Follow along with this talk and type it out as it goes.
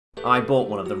I bought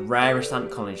one of the rarest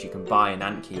ant colonies you can buy in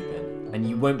ant keeping, and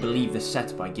you won't believe the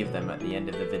setup I give them at the end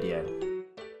of the video.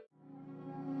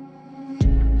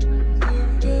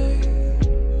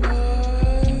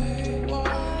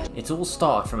 It all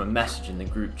started from a message in the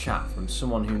group chat from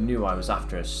someone who knew I was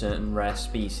after a certain rare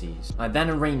species. I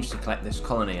then arranged to collect this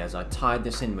colony as I tied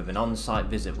this in with an on-site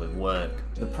visit with work.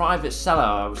 The private seller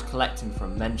I was collecting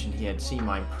from mentioned he had seen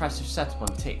my impressive setup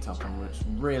on TikTok and was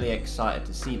really excited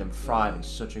to see them thrive in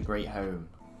such a great home.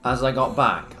 As I got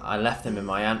back, I left them in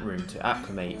my ant room to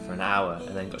acclimate for an hour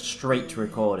and then got straight to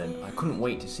recording. I couldn't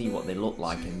wait to see what they looked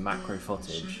like in macro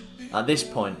footage. At this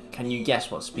point, can you guess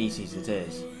what species it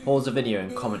is? Pause the video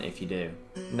and comment if you do.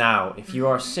 Now, if you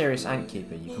are a serious ant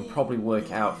keeper, you can probably work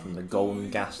it out from the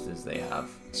golden gasters they have.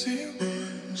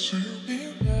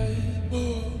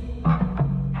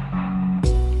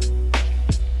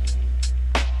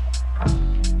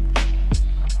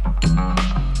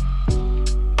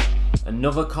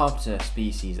 Another carpenter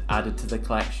species added to the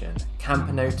collection,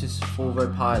 Camponotus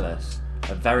fulvopilosus,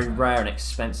 a very rare and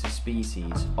expensive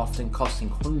species, often costing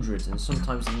hundreds and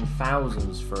sometimes even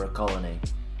thousands for a colony.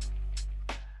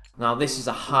 Now this is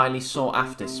a highly sought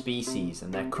after species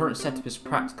and their current setup is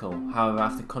practical, however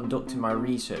after conducting my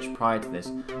research prior to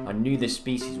this, I knew this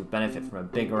species would benefit from a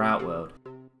bigger outworld.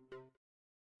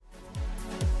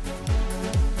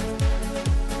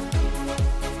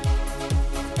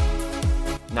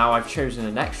 Now I've chosen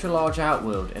an extra large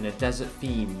outworld in a desert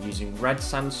theme using red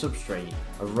sand substrate,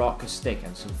 a rock, a stick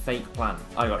and some fake plant.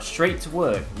 I got straight to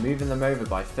work moving them over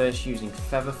by first using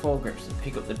feather foregrips to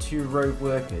pick up the two rogue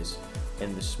workers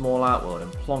in the small outworld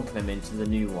and plonk them into the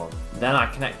new one. Then I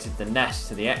connected the nest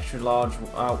to the extra large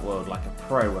outworld like a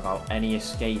pro without any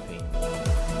escaping.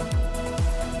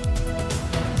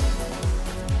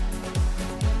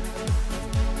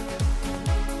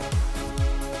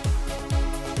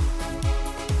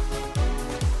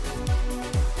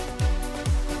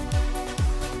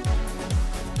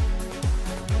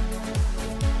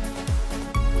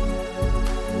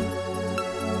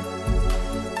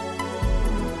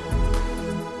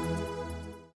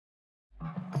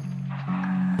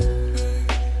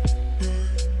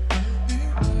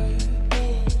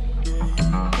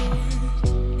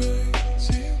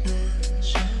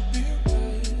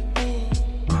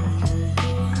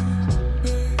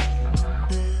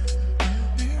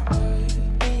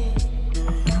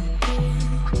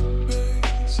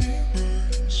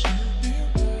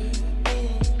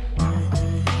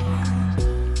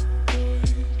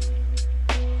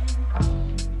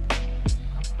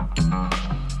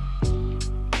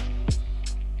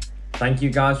 Thank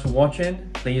you guys for watching.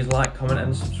 Please like, comment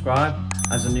and subscribe.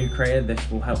 As a new creator,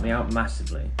 this will help me out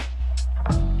massively.